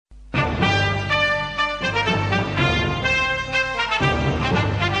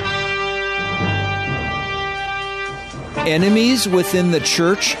Enemies Within the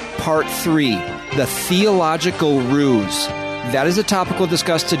Church, Part 3, The Theological Ruse. That is a topic we'll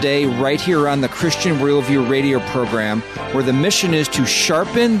discuss today right here on the Christian Worldview radio program, where the mission is to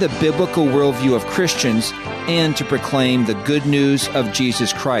sharpen the biblical worldview of Christians and to proclaim the good news of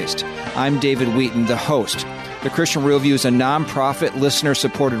Jesus Christ. I'm David Wheaton, the host. The Christian Worldview is a nonprofit,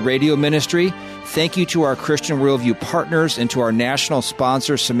 listener-supported radio ministry. Thank you to our Christian Worldview partners and to our national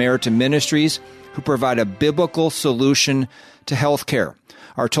sponsor, Samaritan Ministries, who provide a biblical solution to healthcare.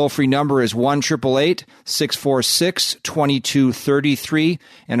 Our toll-free number is 1-888-646-2233,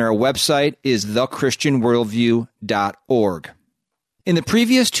 and our website is thechristianworldview.org. In the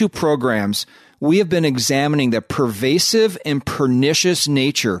previous two programs, we have been examining the pervasive and pernicious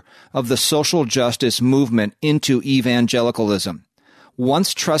nature of the social justice movement into evangelicalism.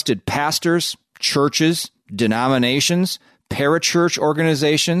 Once trusted pastors, churches, denominations, parachurch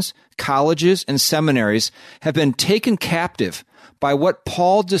organizations, colleges, and seminaries have been taken captive by what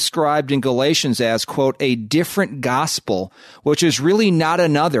Paul described in Galatians as, quote, a different gospel, which is really not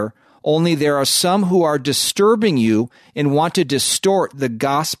another, only there are some who are disturbing you and want to distort the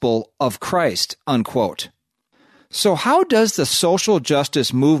gospel of Christ, unquote. So how does the social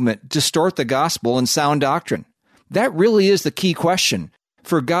justice movement distort the gospel and sound doctrine? That really is the key question.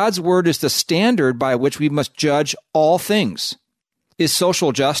 For God's word is the standard by which we must judge all things. Is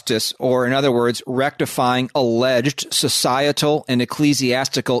social justice, or in other words, rectifying alleged societal and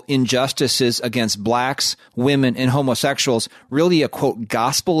ecclesiastical injustices against blacks, women, and homosexuals, really a, quote,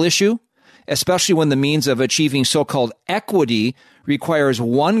 gospel issue? Especially when the means of achieving so-called equity requires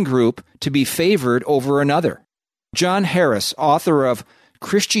one group to be favored over another. John Harris, author of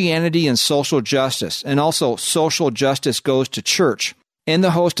Christianity and Social Justice, and also Social Justice Goes to Church, and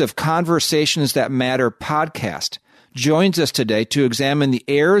the host of Conversations That Matter podcast, joins us today to examine the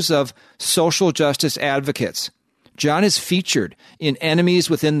errors of social justice advocates. John is featured in Enemies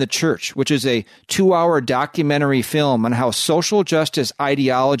Within the Church, which is a 2-hour documentary film on how social justice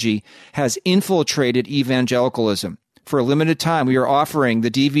ideology has infiltrated evangelicalism. For a limited time, we are offering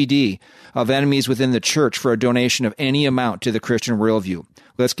the DVD of Enemies Within the Church for a donation of any amount to the Christian Worldview.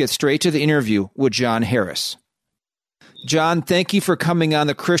 Let's get straight to the interview with John Harris. John, thank you for coming on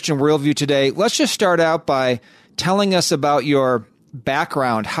the Christian Worldview today. Let's just start out by telling us about your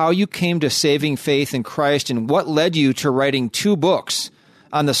background, how you came to saving faith in Christ, and what led you to writing 2 books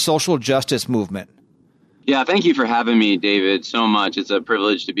on the social justice movement. Yeah, thank you for having me, David, so much. It's a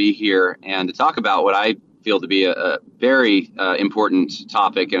privilege to be here and to talk about what I feel to be a very important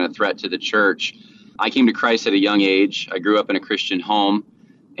topic and a threat to the church. I came to Christ at a young age. I grew up in a Christian home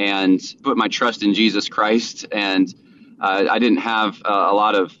and put my trust in Jesus Christ, and I didn't have a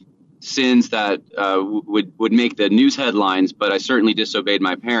lot of sins that would make the news headlines, but I certainly disobeyed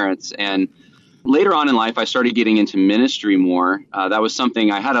my parents. And later on in life, I started getting into ministry more. That was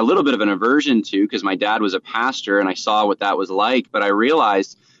something I had a little bit of an aversion to because my dad was a pastor and I saw what that was like. But I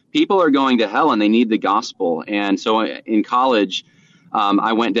realized people are going to hell and they need the gospel. And so in college,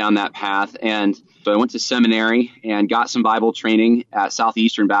 I went down that path. And so I went to seminary and got some Bible training at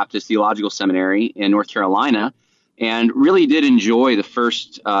Southeastern Baptist Theological Seminary in North Carolina, and really did enjoy the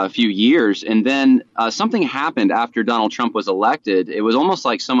first few years. And then something happened after Donald Trump was elected. It was almost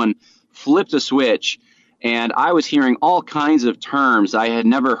like someone flipped a switch, and I was hearing all kinds of terms I had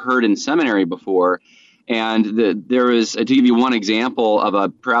never heard in seminary before. And there was, to give you one example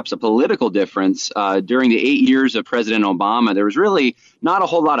of perhaps a political difference, during the 8 years of President Obama, there was really not a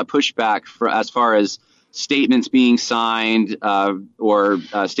whole lot of pushback as far as statements being signed or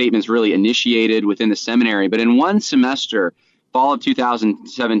statements really initiated within the seminary. But in one semester, fall of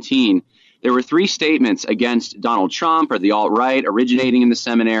 2017, there were 3 statements against Donald Trump or the alt-right originating in the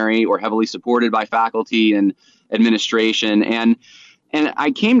seminary or heavily supported by faculty and administration. And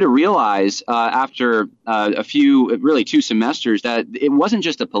I came to realize after really 2 semesters, that it wasn't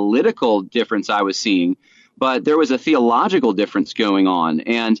just a political difference I was seeing, but there was a theological difference going on.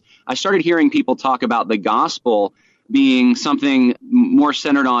 And I started hearing people talk about the gospel being something more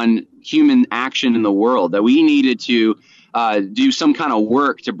centered on human action in the world, that we needed to do some kind of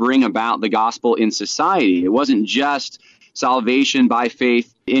work to bring about the gospel in society. It wasn't just salvation by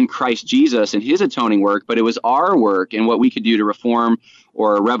faith in Christ Jesus and his atoning work, but it was our work and what we could do to reform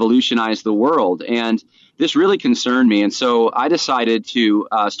or revolutionize the world. And this really concerned me. And so I decided to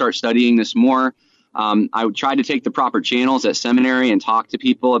start studying this more. I tried to take the proper channels at seminary and talk to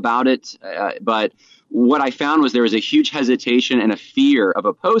people about it. But what I found was there was a huge hesitation and a fear of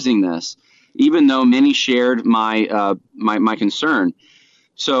opposing this, even though many shared my concern.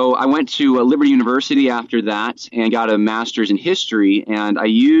 So I went to Liberty University after that and got a master's in history, and I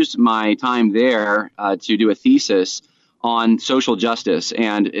used my time there to do a thesis on social justice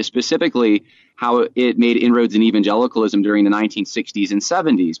and specifically how it made inroads in evangelicalism during the 1960s and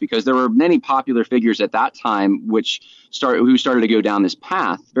 70s, because there were many popular figures at that time who started to go down this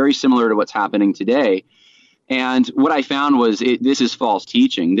path, very similar to what's happening today. And what I found was this is false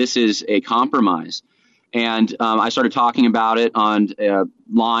teaching. This is a compromise. And I started talking about it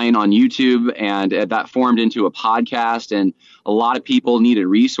online on YouTube, and that formed into a podcast. And a lot of people needed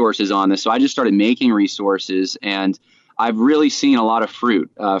resources on this. So I just started making resources, and I've really seen a lot of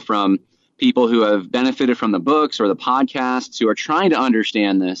fruit from people who have benefited from the books or the podcasts who are trying to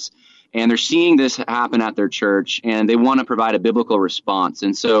understand this. And they're seeing this happen at their church, and they want to provide a biblical response.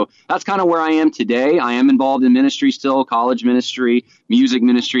 And so that's kind of where I am today. I am involved in ministry still, college ministry, music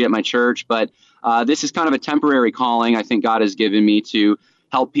ministry at my church, but this is kind of a temporary calling I think God has given me to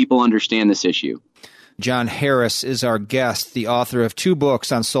help people understand this issue. John Harris is our guest, the author of 2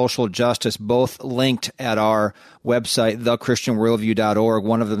 books on social justice, both linked at our website, thechristianworldview.org.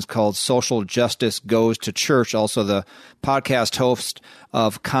 One of them is called Social Justice Goes to Church, also the podcast host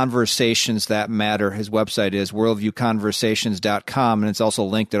of Conversations That Matter. His website is worldviewconversations.com, and it's also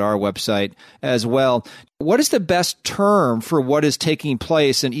linked at our website as well. What is the best term for what is taking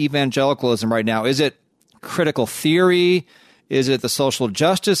place in evangelicalism right now? Is it critical theory? Is it the social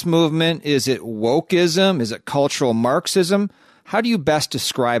justice movement? Is it wokeism? Is it cultural Marxism? How do you best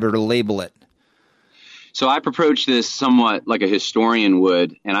describe it or label it? So I approach this somewhat like a historian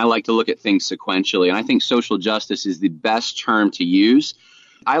would, and I like to look at things sequentially. And I think social justice is the best term to use.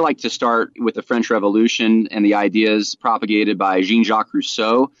 I like to start with the French Revolution and the ideas propagated by Jean-Jacques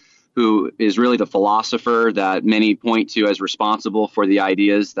Rousseau, who is really the philosopher that many point to as responsible for the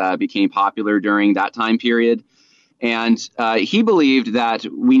ideas that became popular during that time period. And he believed that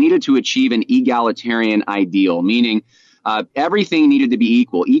we needed to achieve an egalitarian ideal, meaning everything needed to be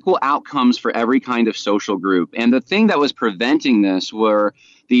equal outcomes for every kind of social group. And the thing that was preventing this were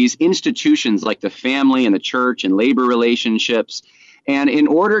these institutions like the family and the church and labor relationships. And in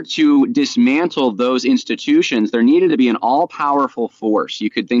order to dismantle those institutions, there needed to be an all-powerful force.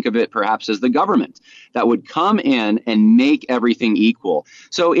 You could think of it perhaps as the government that would come in and make everything equal.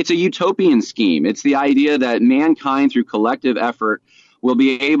 So it's a utopian scheme. It's the idea that mankind, through collective effort, will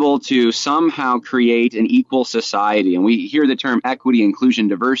be able to somehow create an equal society. And we hear the term equity, inclusion,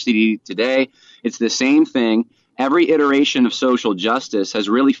 diversity today. It's the same thing. Every iteration of social justice has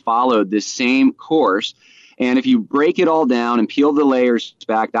really followed this same course. And if you break it all down and peel the layers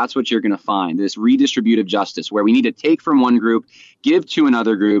back, that's what you're going to find, this redistributive justice, where we need to take from one group, give to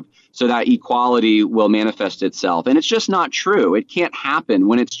another group, so that equality will manifest itself. And it's just not true. It can't happen.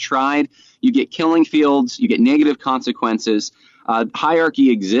 When it's tried, you get killing fields, you get negative consequences.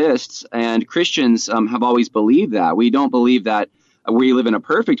 Hierarchy exists, and Christians have always believed that. We don't believe that we live in a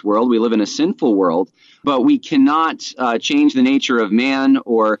perfect world. We live in a sinful world, but we cannot change the nature of man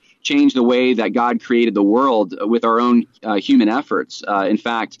or change the way that God created the world with our own human efforts. In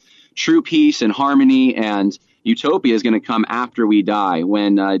fact, true peace and harmony and utopia is going to come after we die,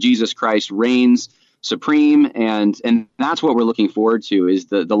 when Jesus Christ reigns supreme, and that's what we're looking forward to, is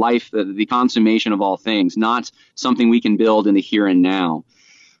the life, the consummation of all things, not something we can build in the here and now.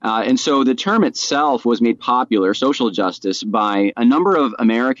 And so the term itself was made popular, social justice, by a number of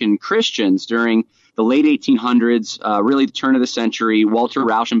American Christians during the late 1800s, really the turn of the century. Walter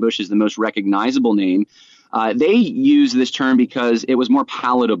Rauschenbusch is the most recognizable name. They used this term because it was more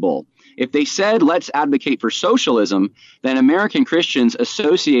palatable. If they said, let's advocate for socialism, then American Christians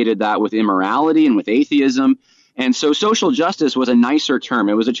associated that with immorality and with atheism. And so social justice was a nicer term.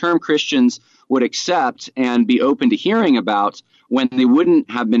 It was a term Christians would accept and be open to hearing about when they wouldn't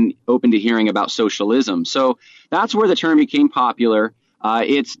have been open to hearing about socialism. So that's where the term became popular.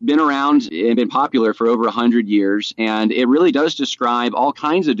 It's been around and been popular for over 100 years, and it really does describe all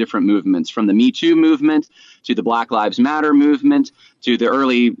kinds of different movements, from the Me Too movement to the Black Lives Matter movement to the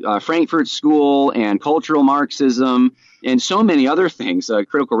early Frankfurt School and cultural Marxism and so many other things,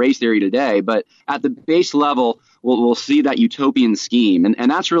 critical race theory today. But at the base level, we'll see that utopian scheme,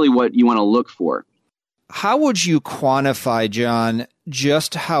 and that's really what you want to look for. How would you quantify, John,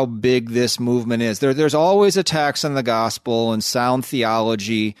 just how big this movement is? There's always attacks on the gospel and sound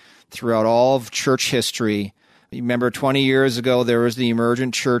theology throughout all of church history. You remember 20 years ago, there was the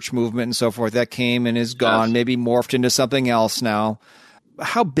emergent church movement and so forth that came and is gone, yes, maybe morphed into something else now.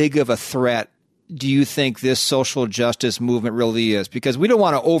 How big of a threat do you think this social justice movement really is? Because we don't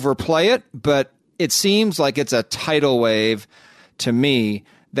want to overplay it, but it seems like it's a tidal wave to me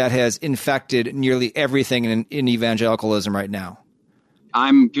that has infected nearly everything in evangelicalism right now.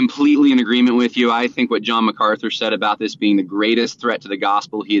 I'm completely in agreement with you. I think what John MacArthur said about this being the greatest threat to the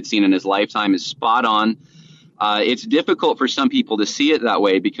gospel he had seen in his lifetime is spot on. It's difficult for some people to see it that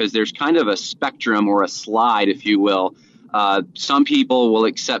way because there's kind of a spectrum or a slide, if you will. Some people will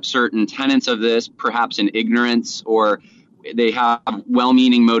accept certain tenets of this, perhaps in ignorance, or they have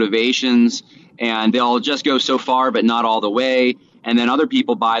well-meaning motivations, and they'll just go so far, but not all the way. And then other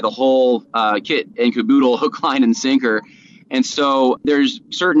people buy the whole kit and caboodle, hook, line, and sinker. And so there's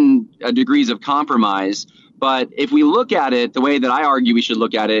certain degrees of compromise. But if we look at it the way that I argue we should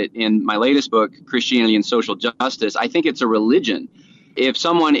look at it in my latest book, Christianity and Social Justice, I think it's a religion. If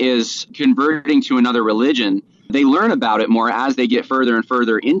someone is converting to another religion, they learn about it more as they get further and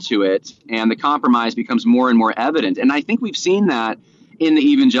further into it, and the compromise becomes more and more evident. And I think we've seen that in the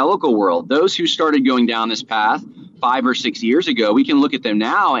evangelical world. Those who started going down this path 5 or 6 years ago, we can look at them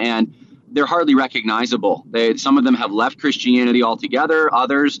now and they're hardly recognizable. Some of them have left Christianity altogether.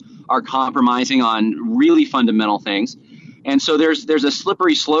 Others are compromising on really fundamental things. And so there's a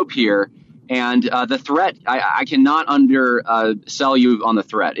slippery slope here. And the threat, I cannot undersell you on the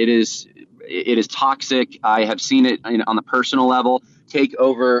threat. It is toxic. I have seen it on the personal level take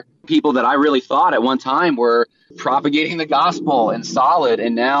over people that I really thought at one time were propagating the gospel and solid.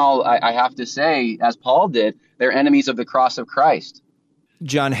 And now I have to say, as Paul did, they're enemies of the cross of Christ.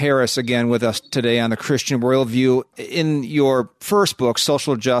 John Harris again with us today on the Christian Worldview. In your first book,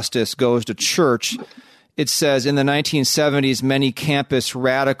 Social Justice Goes to Church, it says, in the 1970s, many campus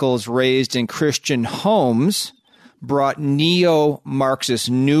radicals raised in Christian homes brought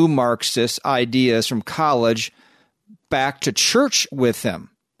neo-Marxist, new Marxist ideas from college back to church with them.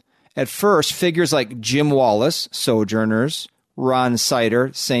 At first, figures like Jim Wallace, Sojourners, Ron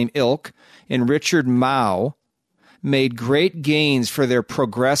Sider, same ilk, and Richard Mao made great gains for their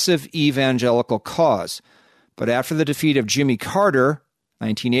progressive evangelical cause. But after the defeat of Jimmy Carter,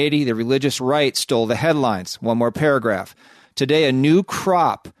 1980, the religious right stole the headlines. One more paragraph. Today, a new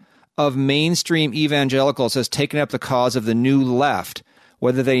crop of mainstream evangelicals has taken up the cause of the new left,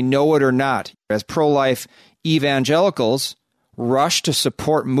 whether they know it or not. As pro-life evangelicals rush to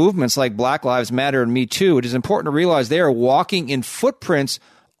support movements like Black Lives Matter and Me Too, it is important to realize they are walking in footprints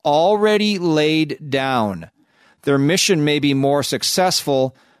already laid down. Their mission may be more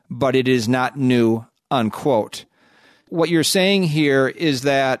successful, but it is not new, unquote. What you're saying here is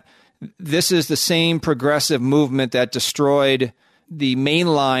that this is the same progressive movement that destroyed the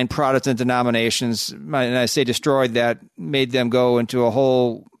mainline Protestant denominations. And I say destroyed, that made them go into a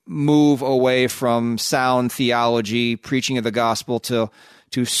whole move away from sound theology, preaching of the gospel to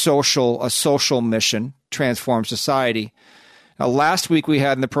a social mission, transform society. Now, last week we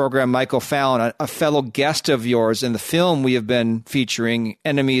had in the program Michael Fallon, a fellow guest of yours in the film we have been featuring,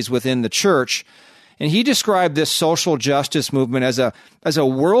 Enemies Within the Church, and he described this social justice movement as a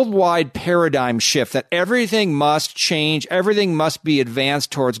worldwide paradigm shift, that everything must change, everything must be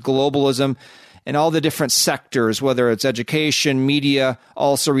advanced towards globalism in all the different sectors, whether it's education, media,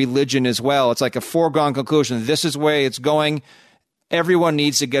 also religion as well. It's like a foregone conclusion. This is the way it's going. Everyone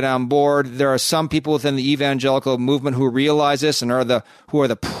needs to get on board. There are some people within the evangelical movement who realize this and who are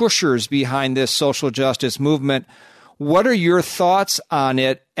the pushers behind this social justice movement. What are your thoughts on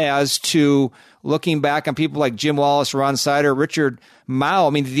it as to looking back on people like Jim Wallace, Ron Sider, Richard Mao? I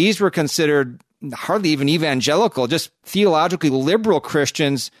mean, these were considered hardly even evangelical, just theologically liberal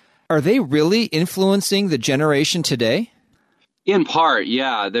Christians. Are they really influencing the generation today? In part,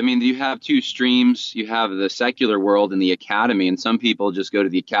 yeah. I mean, you have two streams. You have the secular world and the academy, and some people just go to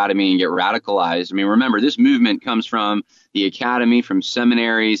the academy and get radicalized. I mean, remember, this movement comes from the academy, from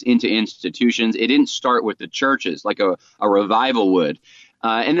seminaries into institutions. It didn't start with the churches like a revival would.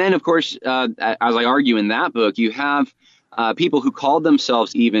 And then, of course, as I argue in that book, you have people who called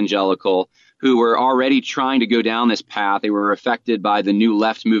themselves evangelical, who were already trying to go down this path. They were affected by the new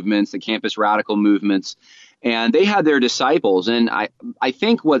left movements, the campus radical movements. And they had their disciples. And I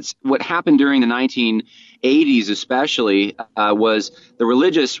think what happened during the 1980s especially was the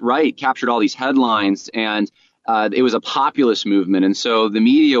religious right captured all these headlines, and it was a populist movement. And so the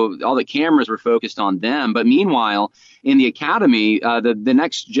media, all the cameras were focused on them. But meanwhile, in the academy, the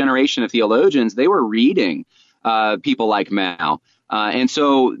next generation of theologians, they were reading people like Mao. And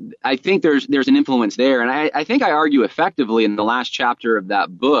so I think there's an influence there. And I think I argue effectively in the last chapter of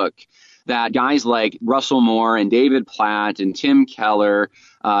that book that guys like Russell Moore and David Platt and Tim Keller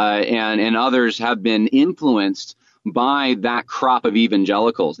and others have been influenced by that crop of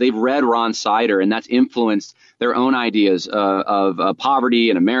evangelicals. They've read Ron Sider, and that's influenced their own ideas of poverty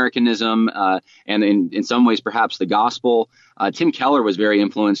and Americanism, and in some ways perhaps the gospel. Tim Keller was very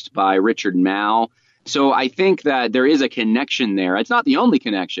influenced by Richard Mao. So I think that there is a connection there. It's not the only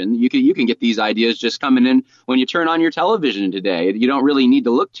connection. You can get these ideas just coming in when you turn on your television today. You don't really need to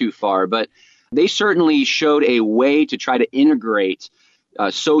look too far. But They certainly showed a way to try to integrate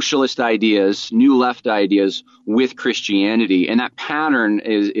socialist ideas, new left ideas with Christianity. And that pattern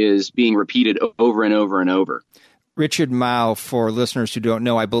is being repeated over and over and over. Richard Mao, for listeners who don't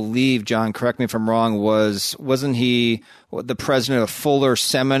know, I believe, John, correct me if I'm wrong, wasn't he the president of Fuller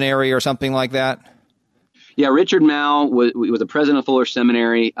Seminary or something like that? Yeah, Richard Mao was the president of Fuller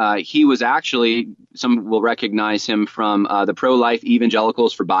Seminary. He was actually, some will recognize him from the pro-life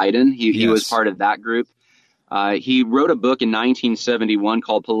evangelicals for Biden. He was part of that group. He wrote a book in 1971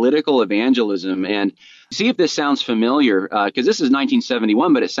 called Political Evangelism. And see if this sounds familiar, because this is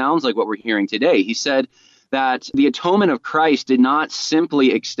 1971, but it sounds like what we're hearing today. He said that the atonement of Christ did not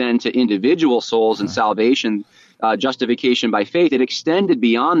simply extend to individual souls and salvation, justification by faith. It extended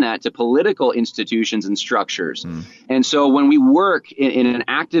beyond that to political institutions and structures. And so when we work in an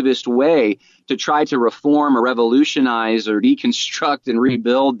activist way to try to reform or revolutionize or deconstruct and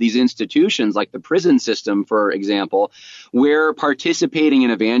rebuild these institutions like the prison system, for example, we're participating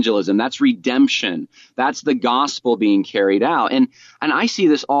in evangelism. That's redemption. That's the gospel being carried out. And I see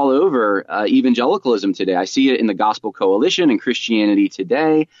this all over evangelicalism today. I see it in the Gospel Coalition and Christianity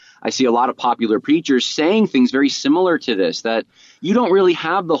Today. I see a lot of popular preachers saying things very similar to this, that you don't really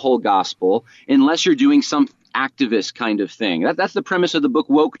have the whole gospel unless you're doing some activist kind of thing. That's the premise of the book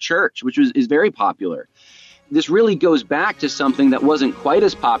Woke Church, which is very popular. This really goes back to something that wasn't quite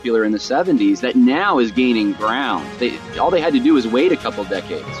as popular in the 70s that now is gaining ground. All they had to do is wait a couple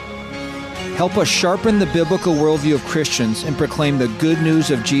decades. Help us sharpen the biblical worldview of Christians and proclaim the good news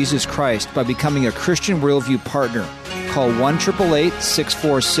of Jesus Christ by becoming a Christian Worldview partner. Call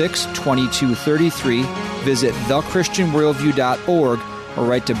 1-888-646-2233, visit thechristianworldview.org, or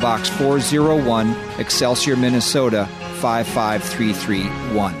write to Box 401, Excelsior, Minnesota,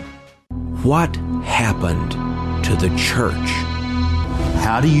 55331. What happened to the church?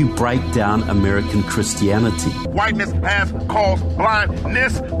 How do you break down American Christianity? Whiteness has caused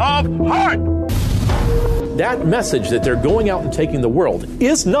blindness of heart. That message that they're going out and taking the world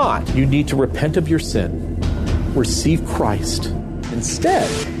is not, you need to repent of your sin, receive Christ. Instead,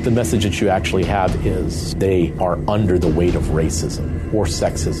 the message that you actually have is they are under the weight of racism or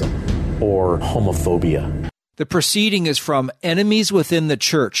sexism or homophobia. The proceeding is from Enemies Within the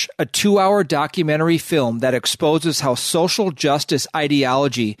Church, a 2-hour documentary film that exposes how social justice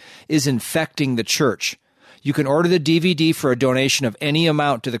ideology is infecting the church. You can order the DVD for a donation of any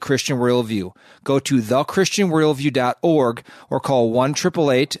amount to the Christian Worldview. Go to thechristianworldview.org or call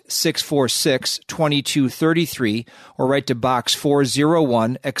 1-888-646-2233 or write to Box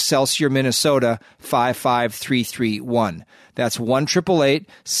 401, Excelsior, Minnesota, 55331. That's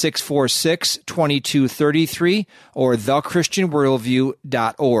 1-888-646-2233 or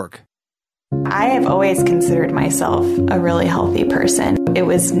thechristianworldview.org. I have always considered myself a really healthy person. It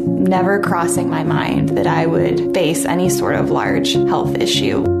was never crossing my mind that I would face any sort of large health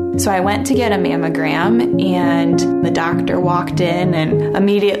issue. So I went to get a mammogram, and the doctor walked in and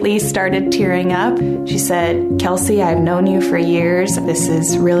immediately started tearing up. She said, "Kelsey, I've known you for years. This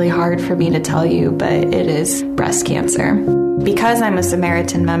is really hard for me to tell you, but it is breast cancer." Because I'm a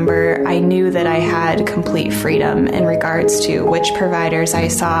Samaritan member, I knew that I had complete freedom in regards to which providers I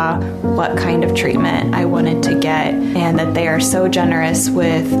saw, what kind of treatment I wanted to get, and that they are so generous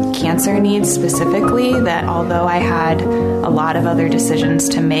with cancer needs specifically that although I had a lot of other decisions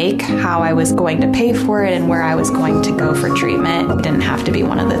to make, how I was going to pay for it and where I was going to go for treatment, it didn't have to be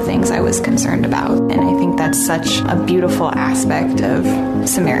one of the things I was concerned about. And I think that's such a beautiful aspect of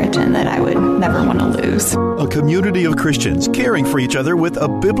Samaritan that I would never want to lose. A community of Christians caring for each other with a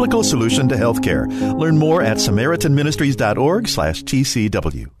biblical solution to healthcare. Learn more at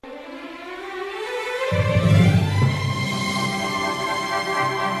SamaritanMinistries.org/TCW.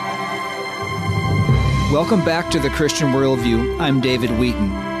 Welcome back to The Christian Worldview. I'm David Wheaton.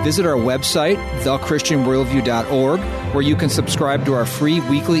 Visit our website, thechristianworldview.org, where you can subscribe to our free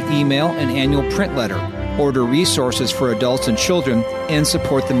weekly email and annual print letter, order resources for adults and children, and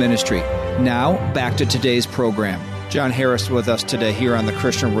support the ministry. Now, back to today's program. John Harris with us today here on The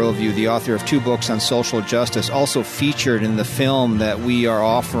Christian Worldview, the author of 2 books on social justice, also featured in the film that we are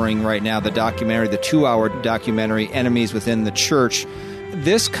offering right now, the documentary, the 2-hour documentary, Enemies Within the Church.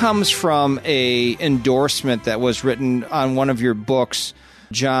 This comes from a endorsement that was written on one of your books,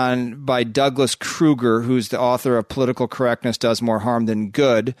 John, by Douglas Kruger, who's the author of Political Correctness Does More Harm Than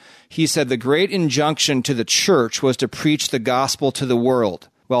Good. He said the great injunction to the church was to preach the gospel to the world,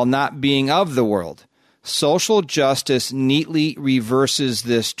 while not being of the world. Social justice neatly reverses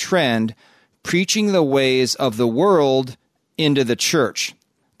this trend, preaching the ways of the world into the church.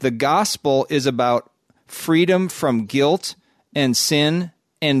 The gospel is about freedom from guilt and sin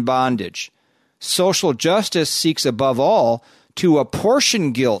and bondage. Social justice seeks above all to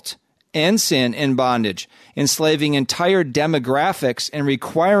apportion guilt and sin and bondage, enslaving entire demographics and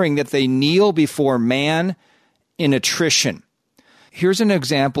requiring that they kneel before man in attrition. Here's an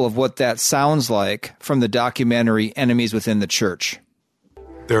example of what that sounds like from the documentary Enemies Within the Church.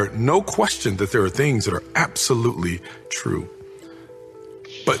 There are no question that there are things that are absolutely true.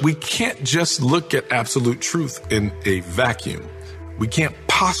 But we can't just look at absolute truth in a vacuum. We can't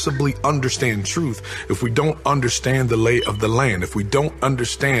possibly understand truth if we don't understand the lay of the land, if we don't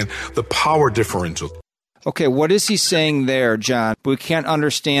understand the power differential. Okay, what is he saying there, John? We can't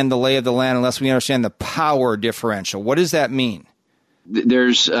understand the lay of the land unless we understand the power differential. What does that mean?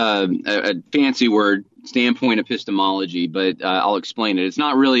 There's a fancy word, standpoint epistemology, but I'll explain it. It's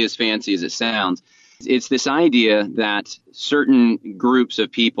not really as fancy as it sounds. It's this idea that certain groups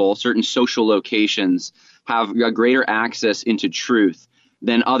of people, certain social locations, have a greater access into truth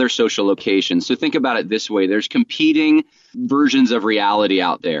than other social locations. So think about it this way. There's competing versions of reality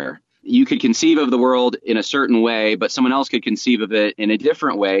out there. You could conceive of the world in a certain way, but someone else could conceive of it in a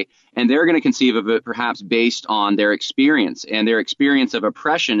different way. And they're going to conceive of it perhaps based on their experience, and their experience of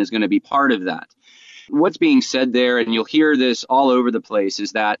oppression is going to be part of that. What's being said there, and you'll hear this all over the place,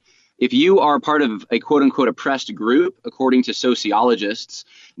 is that if you are part of a quote-unquote oppressed group, according to sociologists,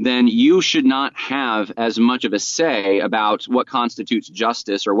 then you should not have as much of a say about what constitutes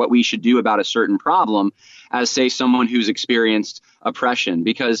justice or what we should do about a certain problem as, say, someone who's experienced oppression,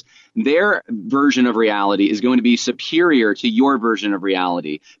 because their version of reality is going to be superior to your version of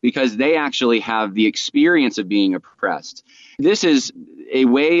reality because they actually have the experience of being oppressed. This is a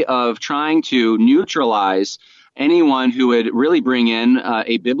way of trying to neutralize anyone who would really bring in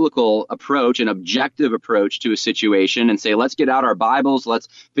a biblical approach, an objective approach to a situation and say, let's get out our Bibles, let's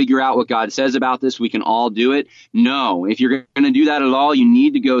figure out what God says about this, we can all do it. No, if you're going to do that at all, you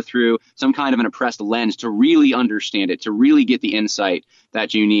need to go through some kind of an oppressed lens to really understand it, to really get the insight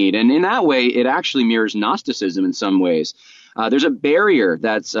that you need. And in that way, it actually mirrors Gnosticism in some ways. There's a barrier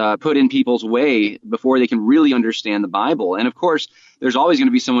that's put in people's way before they can really understand the Bible. And of course, there's always going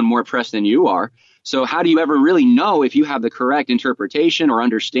to be someone more oppressed than you are. So how do you ever really know if you have the correct interpretation or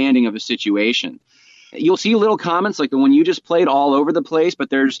understanding of a situation? You'll see little comments like the one you just played all over the place, but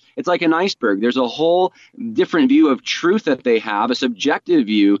it's like an iceberg. There's a whole different view of truth that they have, a subjective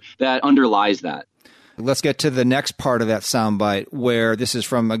view that underlies that. Let's get to the next part of that soundbite, where this is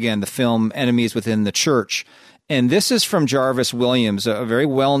from, again, the film Enemies Within the Church. And this is from Jarvis Williams, a very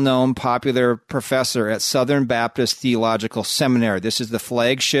well-known, popular professor at Southern Baptist Theological Seminary. This is the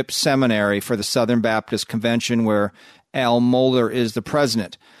flagship seminary for the Southern Baptist Convention, where Al Mohler is the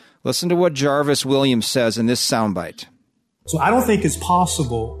president. Listen to what Jarvis Williams says in this soundbite. So I don't think it's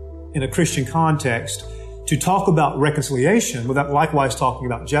possible in a Christian context to talk about reconciliation without likewise talking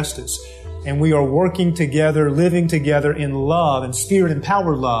about justice. And we are working together, living together in love and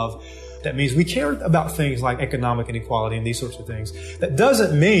spirit-empowered love. That means we care about things like economic inequality and these sorts of things. That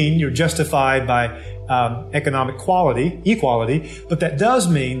doesn't mean you're justified by economic equality, but that does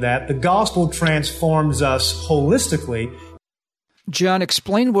mean that the gospel transforms us holistically. John,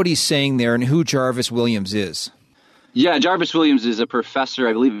 explain what he's saying there and who Jarvis Williams is. Yeah, Jarvis Williams is a professor,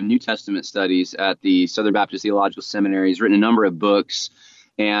 I believe, of New Testament studies at the Southern Baptist Theological Seminary. He's written a number of books,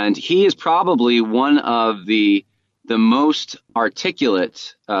 and he is probably one of the most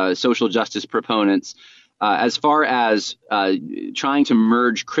articulate social justice proponents as far as trying to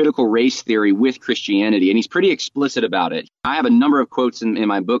merge critical race theory with Christianity. And he's pretty explicit about it. I have a number of quotes in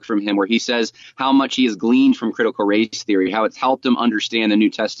my book from him where he says how much he has gleaned from critical race theory, how it's helped him understand the New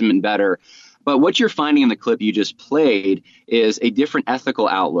Testament better. But what you're finding in the clip you just played is a different ethical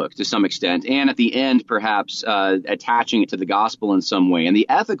outlook to some extent, and at the end, perhaps attaching it to the gospel in some way. And the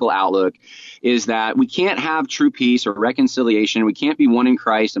ethical outlook is that we can't have true peace or reconciliation. We can't be one in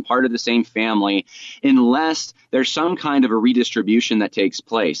Christ and part of the same family unless there's some kind of a redistribution that takes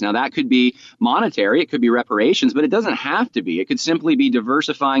place. Now, that could be monetary. It could be reparations, but it doesn't have to be. It could simply be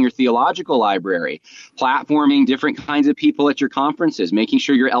diversifying your theological library, platforming different kinds of people at your conferences, making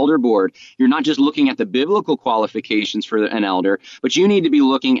sure your elder board, you're not just looking at the biblical qualifications for an elder, but you need to be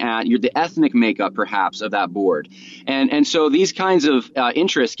looking at the ethnic makeup, perhaps, of that board. And so these kinds of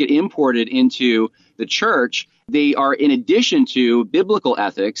interests get imported into the church. They are in addition to biblical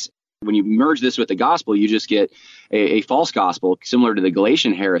ethics. When you merge this with the gospel, you just get a false gospel, similar to the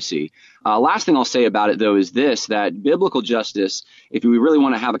Galatian heresy. Last thing I'll say about it, though, is this, that biblical justice, if we really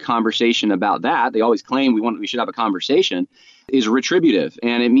want to have a conversation about that, they always claim we should have a conversation, is retributive.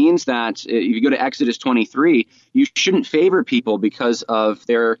 And it means that if you go to Exodus 23, you shouldn't favor people because of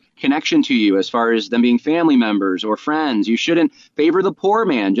their connection to you as far as them being family members or friends. You shouldn't favor the poor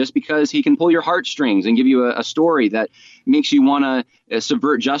man just because he can pull your heartstrings and give you a story that makes you want to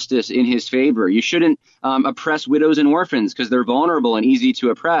subvert justice in his favor. You shouldn't oppress widows and orphans because they're vulnerable and easy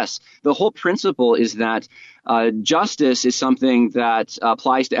to oppress. The whole principle is that justice is something that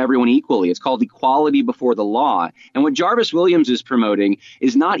applies to everyone equally. It's called equality before the law. And what Jarvis Williams is promoting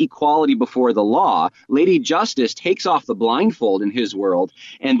is not equality before the law. Lady Justice takes off the blindfold in his world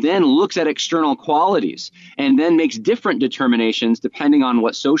and then looks at external qualities and then makes different determinations depending on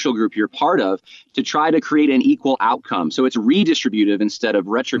what social group you're part of to try to create an equal outcome. So it's redistributive instead of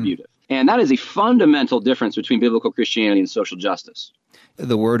retributive. And that is a fundamental difference between biblical Christianity and social justice.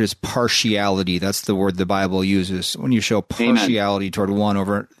 The word is partiality. That's the word the Bible uses when you show partiality toward one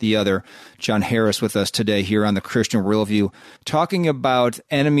over the other. John Harris with us today here on the Christian Worldview, talking about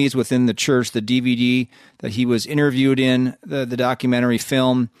enemies within the church, the DVD that he was interviewed in, the documentary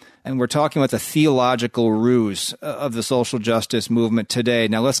film. And we're talking about the theological ruse of the social justice movement today.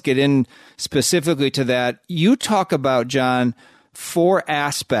 Now, let's get in specifically to that. You talk about, John, 4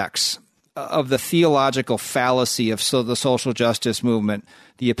 aspects of the theological fallacy of the social justice movement: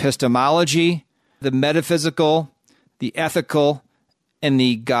 the epistemology, the metaphysical, the ethical, and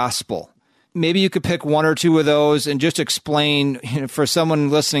the gospel. Maybe you could pick 1 or 2 of those and just explain, for someone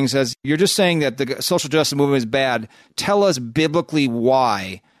listening says, you're just saying that the social justice movement is bad. Tell us biblically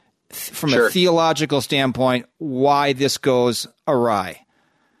why, from a theological standpoint, why this goes awry.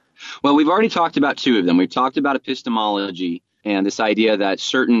 Well, we've already talked about 2 of them. We've talked about epistemology and this idea that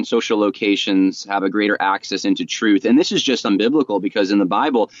certain social locations have a greater access into truth. And this is just unbiblical because in the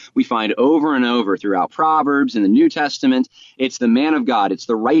Bible, we find over and over throughout Proverbs in the New Testament, it's the man of God, it's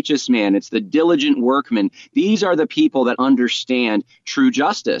the righteous man, it's the diligent workman. These are the people that understand true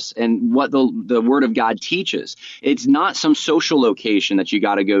justice and what the Word of God teaches. It's not some social location that you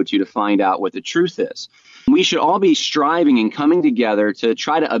got to go to find out what the truth is. We should all be striving and coming together to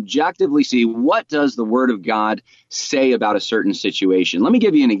try to objectively see, what does the Word of God say about a certain situation. Let me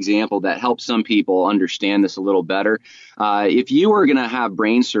give you an example that helps some people understand this a little better. If you were going to have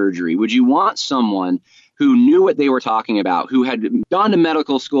brain surgery, would you want someone who knew what they were talking about, who had gone to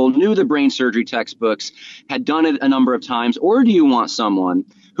medical school, knew the brain surgery textbooks, had done it a number of times? Or do you want someone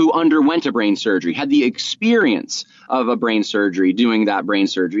who underwent a brain surgery, had the experience of a brain surgery, doing that brain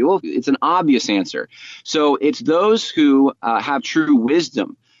surgery? Well, it's an obvious answer. So it's those who have true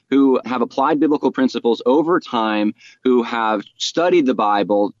wisdom, who have applied biblical principles over time, who have studied the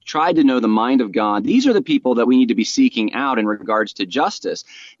Bible, tried to know the mind of God. These are the people that we need to be seeking out in regards to justice,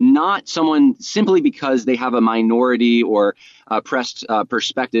 not someone simply because they have a minority or oppressed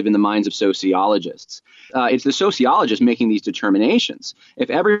perspective in the minds of sociologists. It's the sociologists making these determinations. If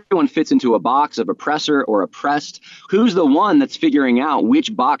everyone fits into a box of oppressor or oppressed, who's the one that's figuring out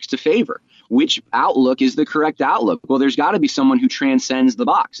which box to favor? Which outlook is the correct outlook? Well, there's got to be someone who transcends the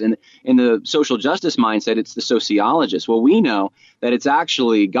box. And in the social justice mindset, it's the sociologist. Well, we know that it's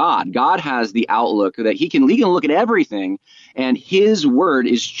actually God. God has the outlook that he can look at everything, and his word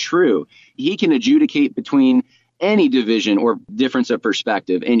is true. He can adjudicate between any division or difference of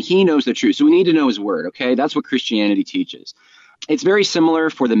perspective, and he knows the truth. So we need to know his word, okay? That's what Christianity teaches. It's very similar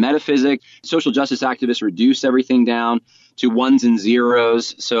for the metaphysic. Social justice activists reduce everything down to ones and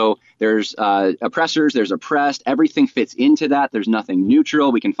zeros. So there's oppressors, there's oppressed. Everything fits into that. There's nothing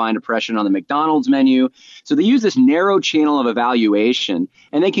neutral. We can find oppression on the McDonald's menu. So they use this narrow channel of evaluation,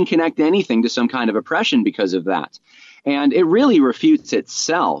 and they can connect anything to some kind of oppression because of that. And it really refutes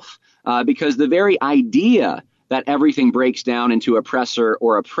itself because the very idea that everything breaks down into oppressor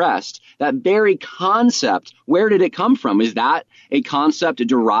or oppressed, that very concept, where did it come from? Is that a concept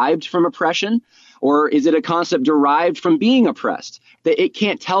derived from oppression? Or is it a concept derived from being oppressed? That it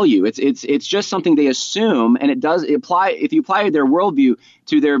can't tell you. It's just something they assume, and it apply. If you apply their worldview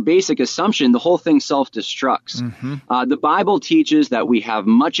to their basic assumption, the whole thing self-destructs. Mm-hmm. The Bible teaches that we have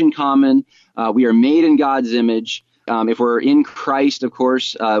much in common. We are made in God's image. If we're in Christ, of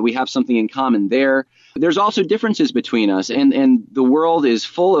course, we have something in common there. There's also differences between us, and the world is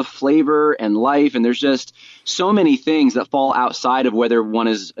full of flavor and life, and there's just so many things that fall outside of whether one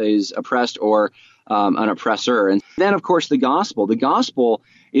is oppressed or an oppressor. And then, of course, the gospel. The gospel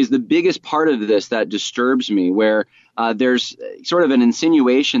is the biggest part of this that disturbs me, where there's sort of an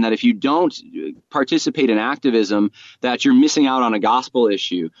insinuation that if you don't participate in activism, that you're missing out on a gospel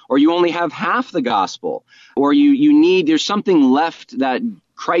issue, or you only have half the gospel, or there's something left that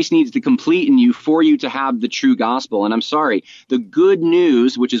Christ needs to complete in you for you to have the true gospel. And I'm sorry, the good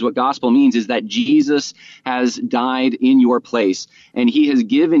news, which is what gospel means, is that Jesus has died in your place, and he has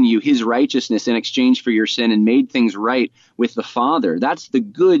given you his righteousness in exchange for your sin and made things right with the Father. That's the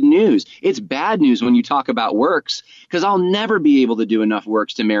good news. It's bad news when you talk about works, because I'll never be able to do enough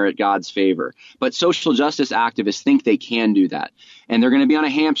works to merit God's favor. But social justice activists think they can do that. And they're going to be on a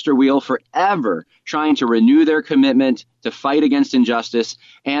hamster wheel forever trying to renew their commitment to fight against injustice,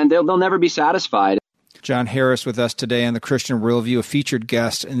 and they'll never be satisfied. John Harris with us today on the Christian Worldview, a featured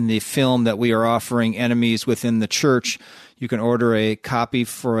guest in the film that we are offering, Enemies Within the Church. You can order a copy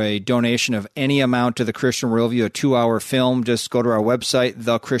for a donation of any amount to the Christian Worldview, a 2-hour film. Just go to our website,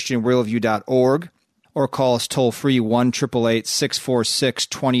 thechristianworldview.org, or call us toll-free,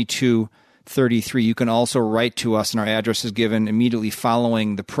 1-888-646-2233. You can also write to us, and our address is given immediately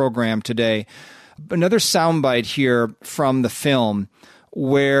following the program today. Another soundbite here from the film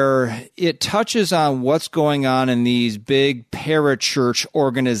where it touches on what's going on in these big parachurch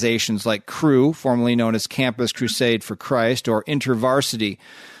organizations like Cru, formerly known as Campus Crusade for Christ, or InterVarsity.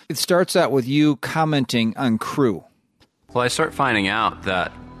 It starts out with you commenting on Cru. Well, I start finding out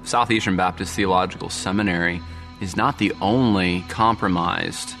that Southeastern Baptist Theological Seminary is not the only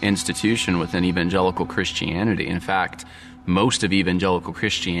compromised institution within evangelical Christianity. In fact, most of evangelical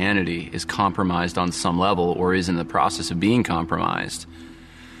Christianity is compromised on some level or is in the process of being compromised.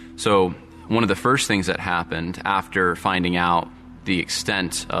 So one of the first things that happened after finding out the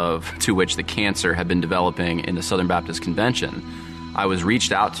extent to which the cancer had been developing in the Southern Baptist Convention, I was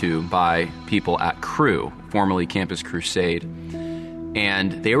reached out to by people at Cru, formerly Campus Crusade,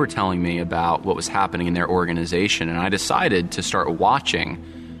 and they were telling me about what was happening in their organization, and I decided to start watching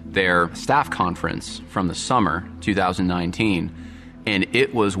their staff conference from the summer 2019, and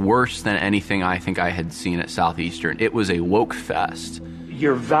it was worse than anything I think I had seen at Southeastern. It was a woke fest.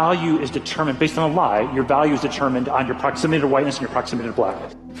 Your value is determined based on a lie. Your value is determined on your proximity to whiteness and your proximity to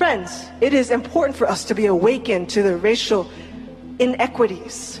blackness. Friends, it is important for us to be awakened to the racial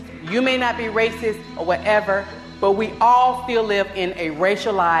inequities. You may not be racist or whatever, but we all still live in a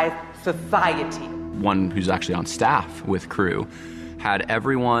racialized society. One who's actually on staff with Cru had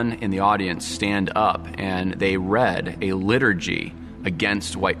everyone in the audience stand up, and they read a liturgy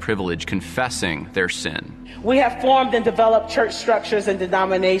against white privilege, confessing their sin. We have formed and developed church structures and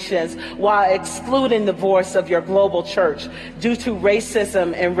denominations while excluding the voice of your global church due to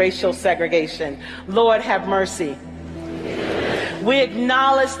racism and racial segregation. Lord, have mercy. We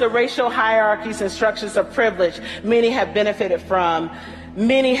acknowledge the racial hierarchies and structures of privilege many have benefited from,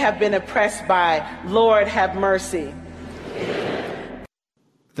 many have been oppressed by. Lord, have mercy.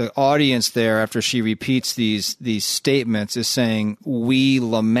 The audience there, after she repeats these statements, is saying, "We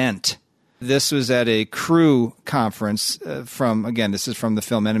lament." This was at a Cru conference this is from the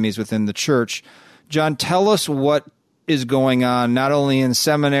film Enemies Within the Church. John, tell us what is going on, not only in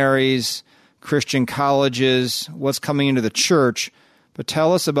seminaries, Christian colleges, what's coming into the church, but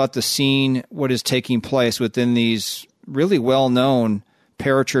tell us about the scene, what is taking place within these really well-known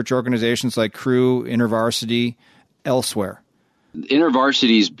parachurch organizations like Cru, InterVarsity, elsewhere.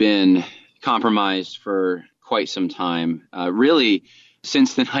 InterVarsity's been compromised for quite some time, really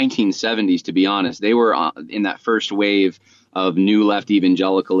since the 1970s, to be honest. They were in that first wave of new left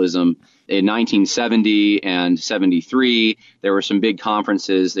evangelicalism. In 1970 and 73, there were some big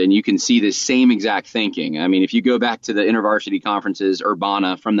conferences, and you can see the same exact thinking. I mean, if you go back to the InterVarsity conferences,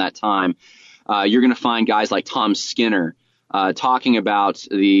 Urbana, from that time, you're going to find guys like Tom Skinner talking about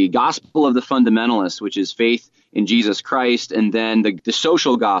the gospel of the fundamentalists, which is faith in Jesus Christ, and then the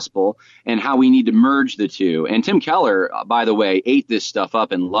social gospel and how we need to merge the two. And Tim Keller, by the way, ate this stuff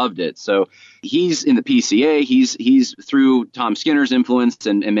up and loved it. So he's in the PCA. He's through Tom Skinner's influence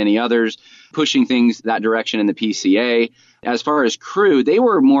and many others, pushing things that direction in the PCA. As far as Cru, they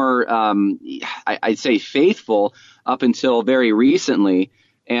were more, I'd say, faithful up until very recently.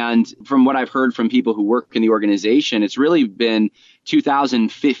 And from what I've heard from people who work in the organization, it's really been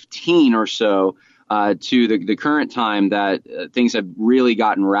 2015 or so to the current time that things have really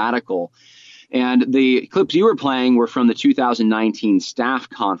gotten radical. And the clips you were playing were from the 2019 staff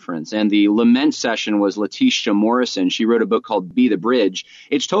conference. And the lament session was Letitia Morrison. She wrote a book called Be the Bridge.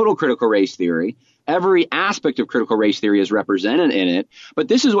 It's total critical race theory. every aspect of critical race theory is represented in it. But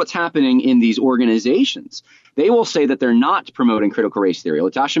this is what's happening in these organizations. They will say that they're not promoting critical race theory.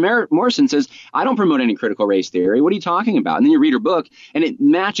 Latasha Morrison says, I don't promote any critical race theory. What are you talking about? And then you read her book, and it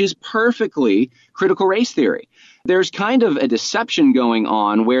matches perfectly critical race theory. There's kind of a deception going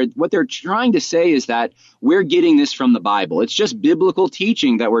on where what they're trying to say is that we're getting this from the Bible. It's just biblical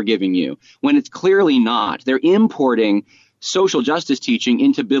teaching that we're giving you, when it's clearly not. They're importing social justice teaching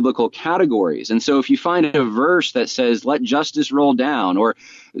into biblical categories. And so if you find a verse that says, let justice roll down, or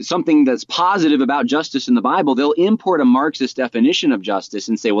something that's positive about justice in the Bible, they'll import a Marxist definition of justice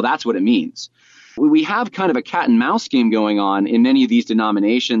and say, well, that's what it means. We have kind of a cat and mouse game going on in many of these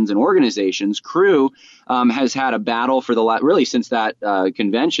denominations and organizations. Cru has had a battle for really since that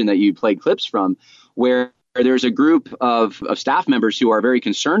convention that you played clips from, where there's a group of staff members who are very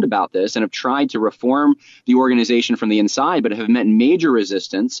concerned about this and have tried to reform the organization from the inside, but have met major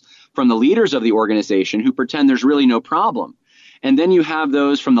resistance from the leaders of the organization who pretend there's really no problem. And then you have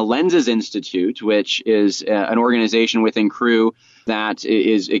those from the Lenses Institute, which is an organization within Cru that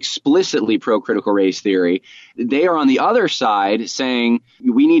is explicitly pro-critical race theory. They are on the other side saying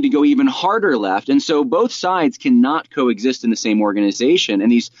we need to go even harder left. And so both sides cannot coexist in the same organization.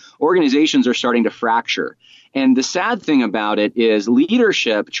 And these organizations are starting to fracture. And the sad thing about it is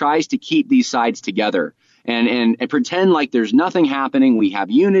leadership tries to keep these sides together and pretend like there's nothing happening. We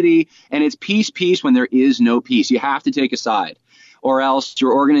have unity, and it's peace when there is no peace. You have to take a side, or else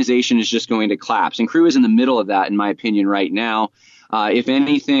your organization is just going to collapse. And Cru is in the middle of that, in my opinion, right now. If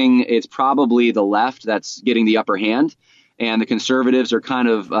anything, it's probably the left that's getting the upper hand, and the conservatives are kind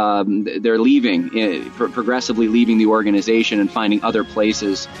of, they're leaving, progressively leaving the organization and finding other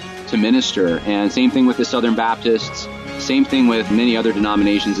places to minister. And same thing with the Southern Baptists, same thing with many other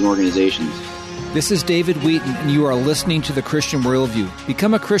denominations and organizations. This is David Wheaton, and you are listening to The Christian Worldview.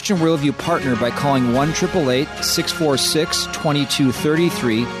 Become a Christian Worldview partner by calling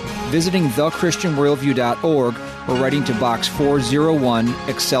 1-888-646-2233, visiting thechristianworldview.org, or writing to Box 401,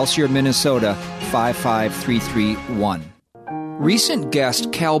 Excelsior, Minnesota, 55331. Recent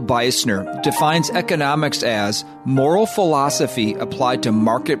guest Cal Beisner defines economics as moral philosophy applied to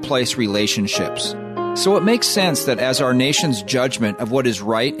marketplace relationships. So it makes sense that as our nation's judgment of what is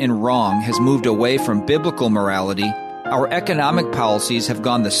right and wrong has moved away from biblical morality, our economic policies have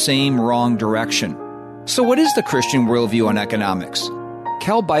gone the same wrong direction. So what is the Christian worldview on economics?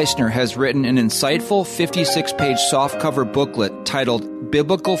 Cal Beisner has written an insightful 56-page softcover booklet titled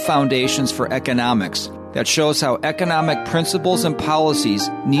Biblical Foundations for Economics that shows how economic principles and policies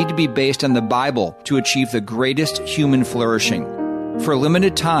need to be based on the Bible to achieve the greatest human flourishing. For a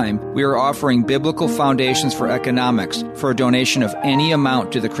limited time, we are offering Biblical Foundations for Economics for a donation of any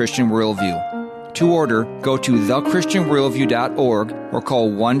amount to the Christian Worldview. To order, go to thechristianworldview.org or call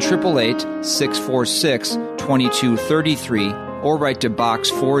 1-888-646-2233 or write to Box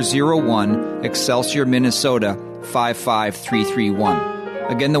 401, Excelsior, Minnesota, 55331.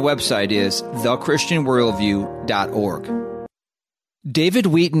 Again, the website is thechristianworldview.org. David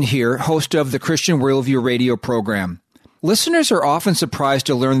Wheaton here, host of the Christian Worldview radio program. Listeners are often surprised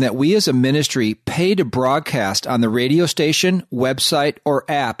to learn that we as a ministry pay to broadcast on the radio station, website, or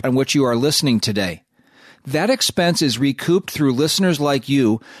app on which you are listening today. That expense is recouped through listeners like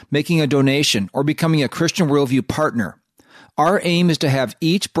you making a donation or becoming a Christian Worldview partner. Our aim is to have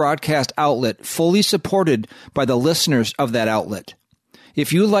each broadcast outlet fully supported by the listeners of that outlet.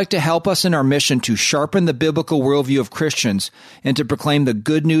 If you would like to help us in our mission to sharpen the biblical worldview of Christians and to proclaim the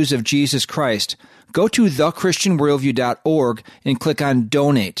good news of Jesus Christ, go to thechristianworldview.org and click on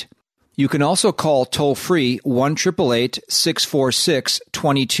Donate. You can also call toll-free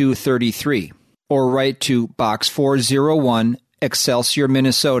 1-888-646-2233 or write to Box 401, Excelsior,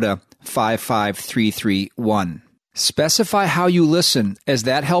 Minnesota, 55331. Specify how you listen, as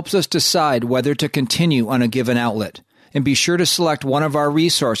that helps us decide whether to continue on a given outlet. And be sure to select one of our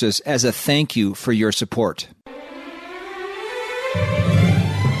resources as a thank you for your support.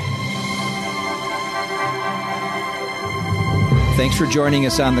 Thanks for joining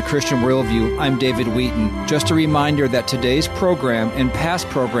us on The Christian Worldview. I'm David Wheaton. Just a reminder that today's program and past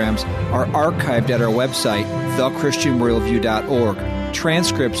programs are archived at our website, thechristianworldview.org.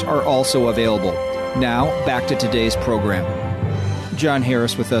 Transcripts are also available. Now, back to today's program. John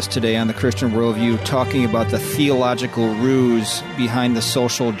Harris with us today on The Christian Worldview, talking about the theological ruse behind the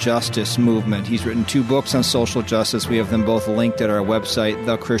social justice movement. He's written 2 books on social justice. We have them both linked at our website,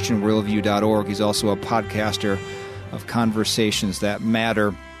 thechristianworldview.org. He's also a podcaster of Conversations That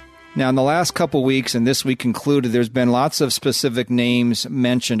Matter. Now, in the last couple weeks, and this week included, there's been lots of specific names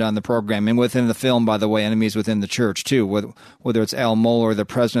mentioned on the program, and within the film, by the way, enemies within the church, too, whether it's Al Mohler, the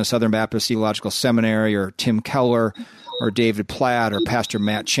president of Southern Baptist Theological Seminary, or Tim Keller, or David Platt, or Pastor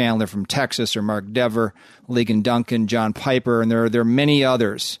Matt Chandler from Texas, or Mark Dever, Ligon Duncan, John Piper, and there are many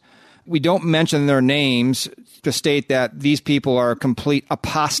others. We don't mention their names to state that these people are complete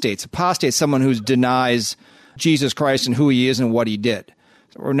apostates. Apostate, someone who denies Jesus Christ and who he is and what he did.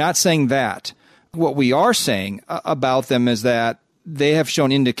 We're not saying that. What we are saying about them is that they have shown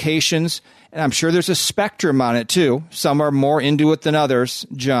indications, and I'm sure there's a spectrum on it too. Some are more into it than others,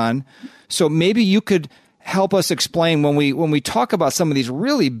 John. So maybe you could help us explain when we talk about some of these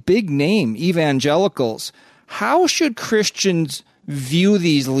really big name evangelicals, how should Christians view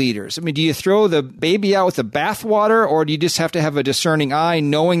these leaders? I mean, do you throw the baby out with the bathwater, or do you just have to have a discerning eye,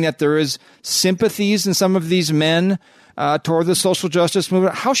 knowing that there is sympathies in some of these men toward the social justice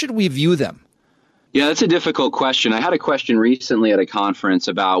movement? How should we view them? Yeah, that's a difficult question. I had a question recently at a conference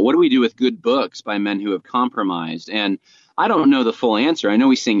about what do we do with good books by men who have compromised? And I don't know the full answer. I know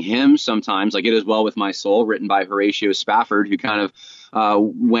we sing hymns sometimes, like It Is Well With My Soul, written by Horatio Spafford, who kind of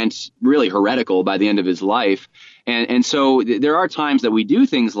went really heretical by the end of his life. And so there are times that we do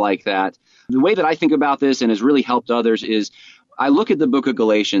things like that. The way that I think about this and has really helped others is I look at the book of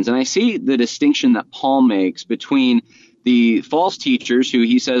Galatians and I see the distinction that Paul makes between the false teachers who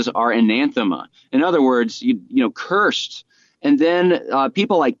he says are anathema. In other words, cursed. And then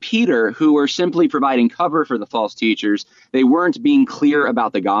people like Peter, who were simply providing cover for the false teachers. They weren't being clear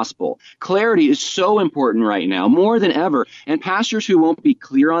about the gospel. Clarity is so important right now, more than ever. And pastors who won't be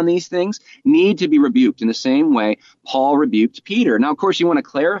clear on these things need to be rebuked in the same way Paul rebuked Peter. Now, of course, you want to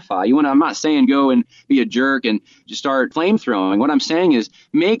clarify. I'm not saying go and be a jerk and just start flame throwing. What I'm saying is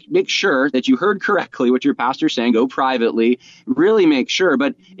make sure that you heard correctly what your pastor's saying. Go privately, really make sure.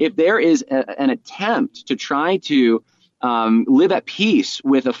 But if there is an attempt to try to live at peace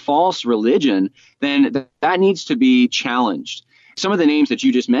with a false religion, then that needs to be challenged. Some of the names that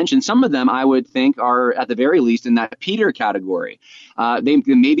you just mentioned, some of them I would think are at the very least in that Peter category. They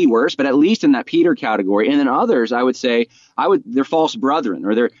may be worse, but at least in that Peter category. And then others, I would say, they're false brethren,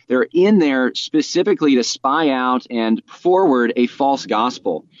 or they're in there specifically to spy out and forward a false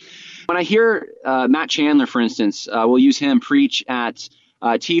gospel. When I hear Matt Chandler, for instance, we'll use him preach at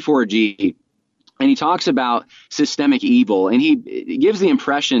T4G. And he talks about systemic evil, and he gives the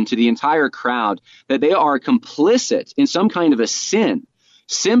impression to the entire crowd that they are complicit in some kind of a sin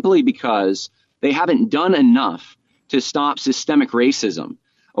simply because they haven't done enough to stop systemic racism,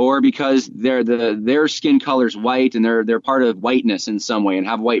 or because their skin color's white and they're part of whiteness in some way and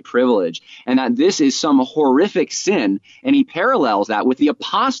have white privilege, and that this is some horrific sin. And he parallels that with the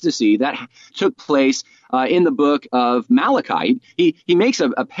apostasy that took place in the book of Malachi. He makes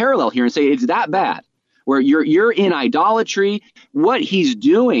a parallel here and say it's that bad, where you're in idolatry. What he's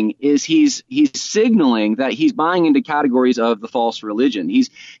doing is he's signaling that he's buying into categories of the false religion.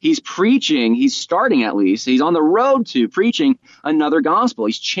 He's preaching, he's starting at least, he's on the road to preaching another gospel.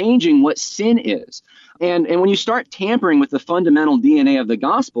 He's changing what sin is. And when you start tampering with the fundamental DNA of the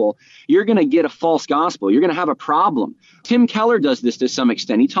gospel, you're going to get a false gospel. You're going to have a problem. Tim Keller does this to some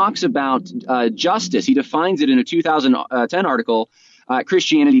extent. He talks about justice. He defines it in a 2010 article,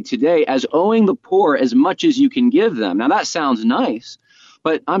 Christianity Today, as owing the poor as much as you can give them. Now, that sounds nice,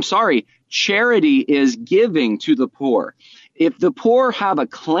 but I'm sorry, charity is giving to the poor. If the poor have a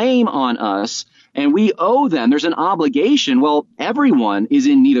claim on us, and we owe them, there's an obligation. Well, everyone is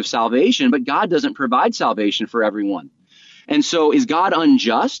in need of salvation, but God doesn't provide salvation for everyone. And so is God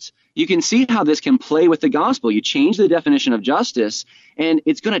unjust? You can see how this can play with the gospel. You change the definition of justice, and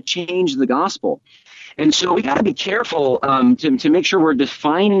it's going to change the gospel. And so we got to be careful to make sure we're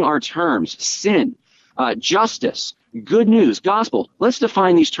defining our terms: sin, justice, good news, gospel. Let's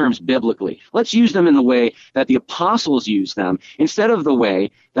define these terms biblically. Let's use them in the way that the apostles use them, instead of the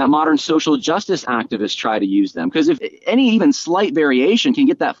way that modern social justice activists try to use them. Because if any even slight variation can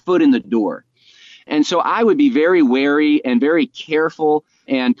get that foot in the door. And so I would be very wary and very careful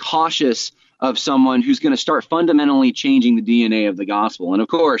and cautious of someone who's going to start fundamentally changing the DNA of the gospel. And of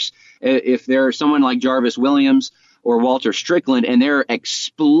course, if there's someone like Jarvis Williams or Walter Strickland, and they're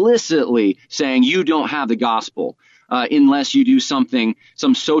explicitly saying you don't have the gospel unless you do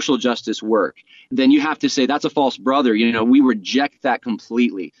some social justice work, then you have to say that's a false brother. We reject that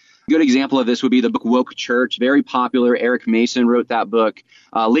completely. A good example of this would be the book Woke Church, very popular. Eric Mason wrote that book.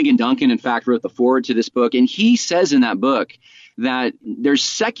 Ligon Duncan, in fact, wrote the foreword to this book. And he says in that book that there's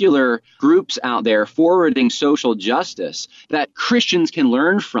secular groups out there forwarding social justice that Christians can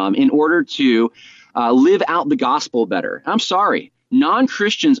learn from in order to live out the gospel better. I'm sorry.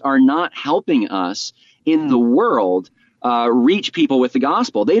 Non-Christians are not helping us in the world reach people with the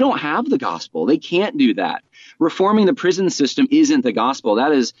gospel. They don't have the gospel. They can't do that. Reforming the prison system isn't the gospel.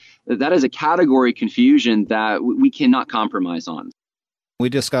 That is a category confusion that we cannot compromise on. We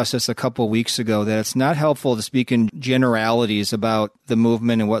discussed this a couple of weeks ago, that it's not helpful to speak in generalities about the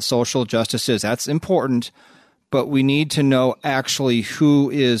movement and what social justice is. That's important, but we need to know actually who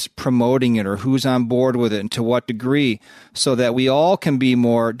is promoting it or who's on board with it and to what degree, so that we all can be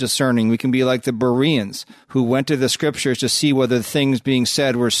more discerning. We can be like the Bereans who went to the scriptures to see whether the things being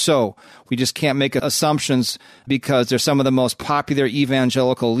said were so. We just can't make assumptions because they're some of the most popular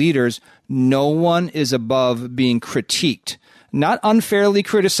evangelical leaders. No one is above being critiqued. Not unfairly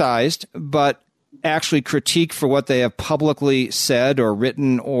criticized, but actually critiqued for what they have publicly said or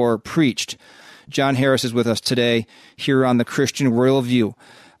written or preached. John Harris is with us today here on the Christian Worldview.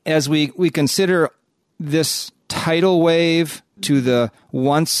 As we consider this tidal wave to the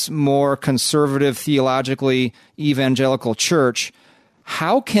once more conservative, theologically evangelical church,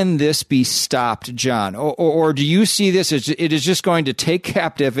 how can this be stopped, John? Or do you see this as it is just going to take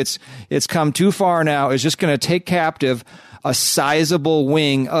captive? It's come too far now. It's just going to take captive a sizable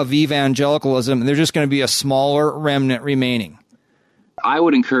wing of evangelicalism, and there's just going to be a smaller remnant remaining. I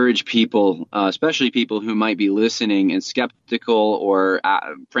would encourage people, especially people who might be listening and skeptical or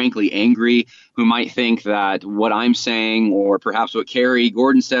frankly angry, who might think that what I'm saying or perhaps what Kerry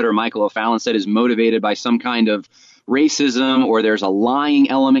Gordon said or Michael O'Fallon said is motivated by some kind of racism or there's a lying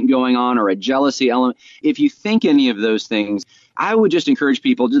element going on or a jealousy element. If you think any of those things, I would just encourage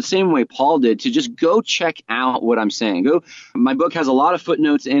people, the same way Paul did, to just go check out what I'm saying. My book has a lot of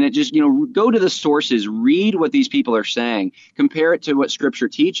footnotes in it. Just, go to the sources, read what these people are saying, compare it to what Scripture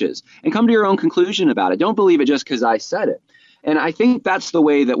teaches, and come to your own conclusion about it. Don't believe it just because I said it. And I think that's the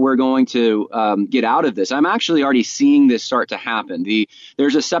way that we're going to get out of this. I'm actually already seeing this start to happen.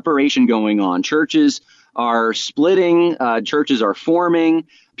 There's a separation going on. Churches are splitting, churches are forming,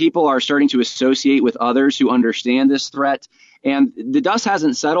 people are starting to associate with others who understand this threat. And the dust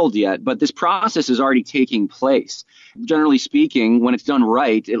hasn't settled yet, but this process is already taking place. Generally speaking, when it's done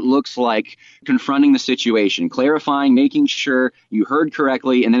right, it looks like confronting the situation, clarifying, making sure you heard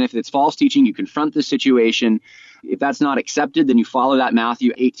correctly. And then if it's false teaching, you confront the situation. If that's not accepted, then you follow that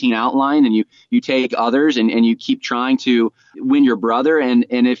Matthew 18 outline and you take others and you keep trying to win your brother. And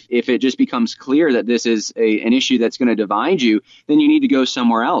if it just becomes clear that this is an issue that's going to divide you, then you need to go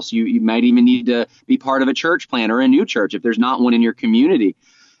somewhere else. You might even need to be part of a church plant or a new church if there's not one in your community.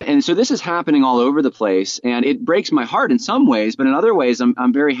 And so this is happening all over the place, and it breaks my heart in some ways, but in other ways,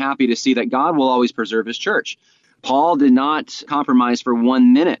 I'm very happy to see that God will always preserve his church. Paul did not compromise for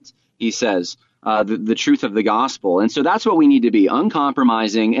 1 minute, he says. The truth of the gospel. And so that's what we need to be,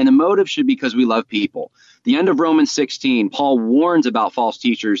 uncompromising. And the motive should be because we love people. The end of Romans 16, Paul warns about false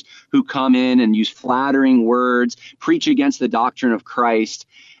teachers who come in and use flattering words, preach against the doctrine of Christ.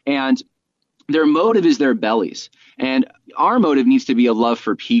 And their motive is their bellies. And our motive needs to be a love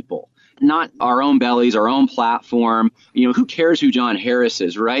for people. Not our own bellies, our own platform. Who cares who John Harris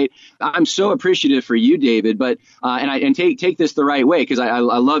is, right? I'm so appreciative for you, David, but and take this the right way because I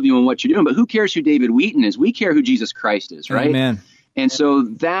love you and what you're doing. But who cares who David Wheaton is? We care who Jesus Christ is, right? Amen. And so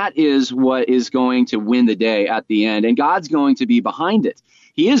that is what is going to win the day at the end, and God's going to be behind it.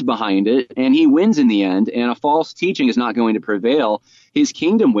 He is behind it, and he wins in the end, and a false teaching is not going to prevail. His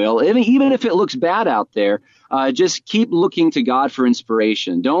kingdom will, even if it looks bad out there. Just keep looking to God for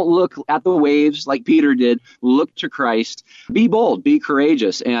inspiration. Don't look at the waves like Peter did. Look to Christ. Be bold, be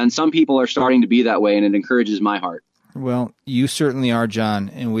courageous. And some people are starting to be that way, and it encourages my heart. Well, you certainly are, John,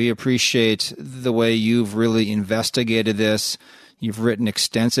 and we appreciate the way you've really investigated this. You've written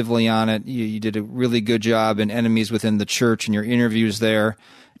extensively on it. You did a really good job in Enemies Within the Church and your interviews there.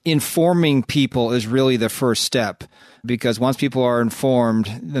 Informing people is really the first step, because once people are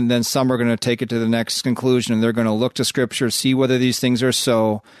informed, then some are going to take it to the next conclusion, and they're going to look to Scripture, see whether these things are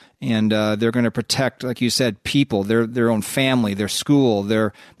so, and they're going to protect, like you said, people, their own family, their school,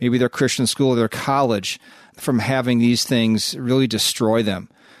 maybe their Christian school, their college, from having these things really destroy them.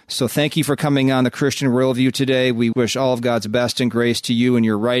 So thank you for coming on the Christian Worldview today. We wish all of God's best and grace to you in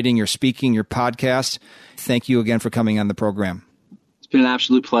your writing, your speaking, your podcast. Thank you again for coming on the program. It's been an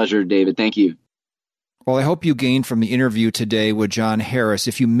absolute pleasure, David. Thank you. Well, I hope you gained from the interview today with John Harris.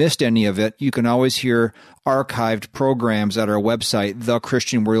 If you missed any of it, you can always hear archived programs at our website,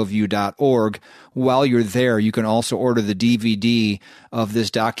 thechristianworldview.org. While you're there, you can also order the DVD of this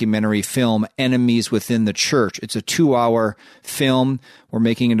documentary film, Enemies Within the Church. It's a 2-hour film. We're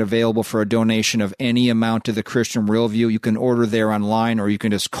making it available for a donation of any amount to the Christian Worldview. You can order there online, or you can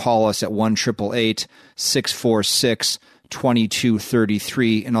just call us at 1-888-646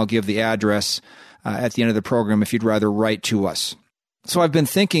 2233, and I'll give the address at the end of the program if you'd rather write to us. So I've been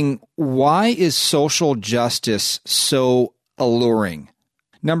thinking, why is social justice so alluring?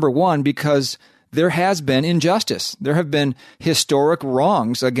 Number one, because there has been injustice. There have been historic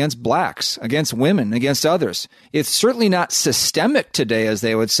wrongs against blacks, against women, against others. It's certainly not systemic today, as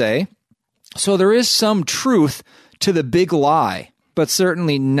they would say. So there is some truth to the big lie, but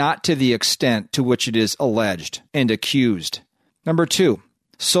certainly not to the extent to which it is alleged and accused. Number two,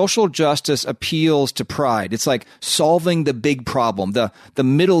 social justice appeals to pride. It's like solving the big problem, the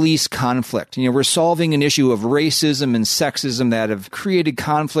Middle East conflict. We're solving an issue of racism and sexism that have created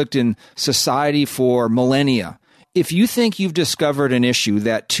conflict in society for millennia. If you think you've discovered an issue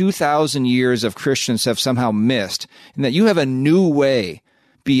that 2,000 years of Christians have somehow missed, and that you have a new way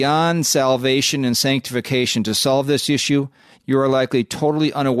beyond salvation and sanctification to solve this issue, you are likely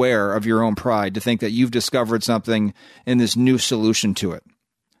totally unaware of your own pride to think that you've discovered something in this new solution to it.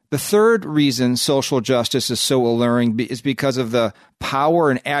 The third reason social justice is so alluring is because of the power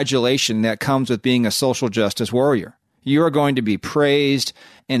and adulation that comes with being a social justice warrior. You are going to be praised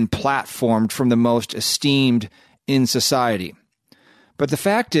and platformed from the most esteemed in society. But the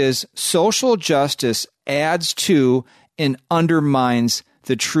fact is, social justice adds to and undermines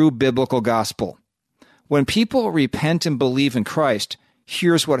the true biblical gospel. When people repent and believe in Christ,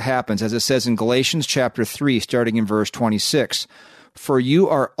 here's what happens, as it says in Galatians chapter 3, starting in verse 26. For you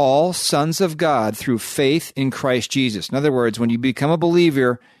are all sons of God through faith in Christ Jesus. In other words, when you become a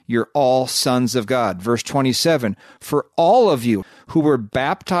believer, you're all sons of God. Verse 27, for all of you who were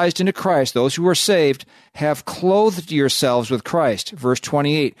baptized into Christ, those who were saved, have clothed yourselves with Christ. Verse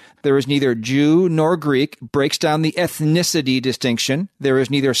 28, there is neither Jew nor Greek, breaks down the ethnicity distinction. There is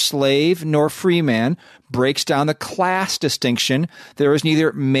neither slave nor free man, breaks down the class distinction. There is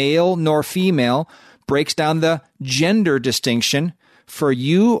neither male nor female, breaks down the gender distinction. For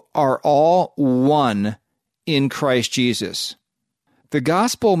you are all one in Christ Jesus. The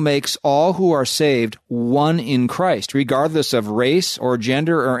gospel makes all who are saved one in Christ, regardless of race or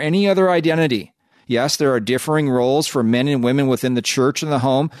gender or any other identity. Yes, there are differing roles for men and women within the church and the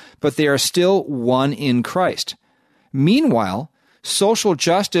home, but they are still one in Christ. Meanwhile, social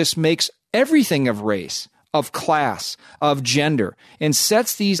justice makes everything of race, of class, of gender, and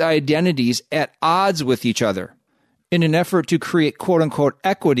sets these identities at odds with each other. In an effort to create quote-unquote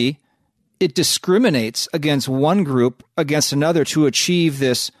equity, it discriminates against one group against another to achieve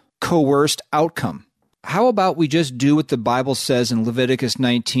this coerced outcome. How about we just do what the Bible says in Leviticus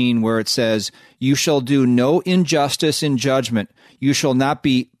 19, where it says, you shall do no injustice in judgment. You shall not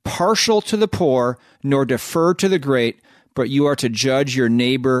be partial to the poor, nor defer to the great, but you are to judge your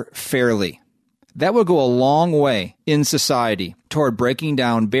neighbor fairly. That would go a long way in society toward breaking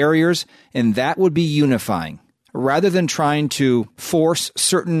down barriers, and that would be unifying. Rather than trying to force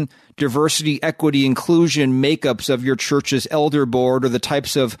certain diversity, equity, inclusion makeups of your church's elder board or the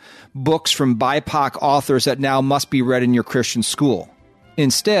types of books from BIPOC authors that now must be read in your Christian school.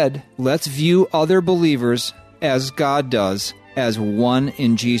 Instead, let's view other believers as God does, as one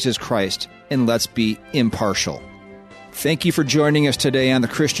in Jesus Christ, and let's be impartial. Thank you for joining us today on the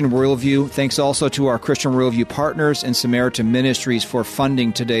Christian Worldview. Thanks also to our Christian Worldview partners and Samaritan Ministries for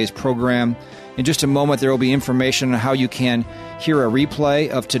funding today's program. In just a moment, there will be information on how you can hear a replay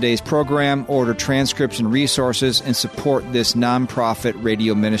of today's program, order transcripts and resources, and support this nonprofit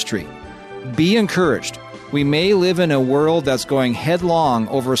radio ministry. Be encouraged. We may live in a world that's going headlong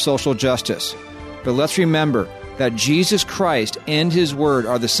over social justice, but let's remember that Jesus Christ and His Word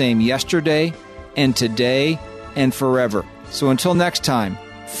are the same yesterday and today and forever. So until next time,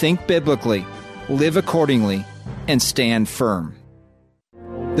 think biblically, live accordingly, and stand firm.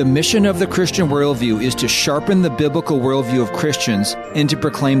 The mission of the Christian Worldview is to sharpen the biblical worldview of Christians and to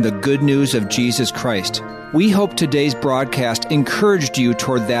proclaim the good news of Jesus Christ. We hope today's broadcast encouraged you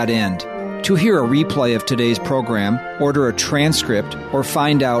toward that end. To hear a replay of today's program, order a transcript, or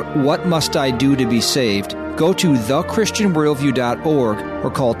find out what must I do to be saved, go to thechristianworldview.org or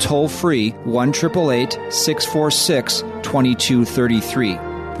call toll-free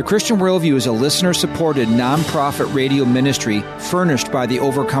 1-888-646-2233. The Christian Worldview is a listener-supported, nonprofit radio ministry furnished by the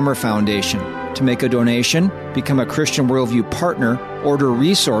Overcomer Foundation. To make a donation, become a Christian Worldview partner, order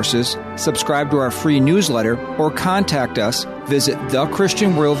resources, subscribe to our free newsletter, or contact us, visit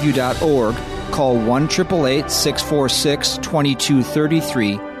thechristianworldview.org, call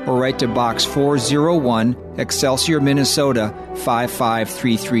 1-888-646-2233, or write to Box 401, Excelsior, Minnesota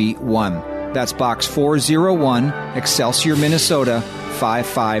 55331. That's Box 401, Excelsior, Minnesota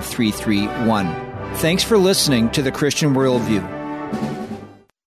 55331. Thanks for listening to the Christian Worldview.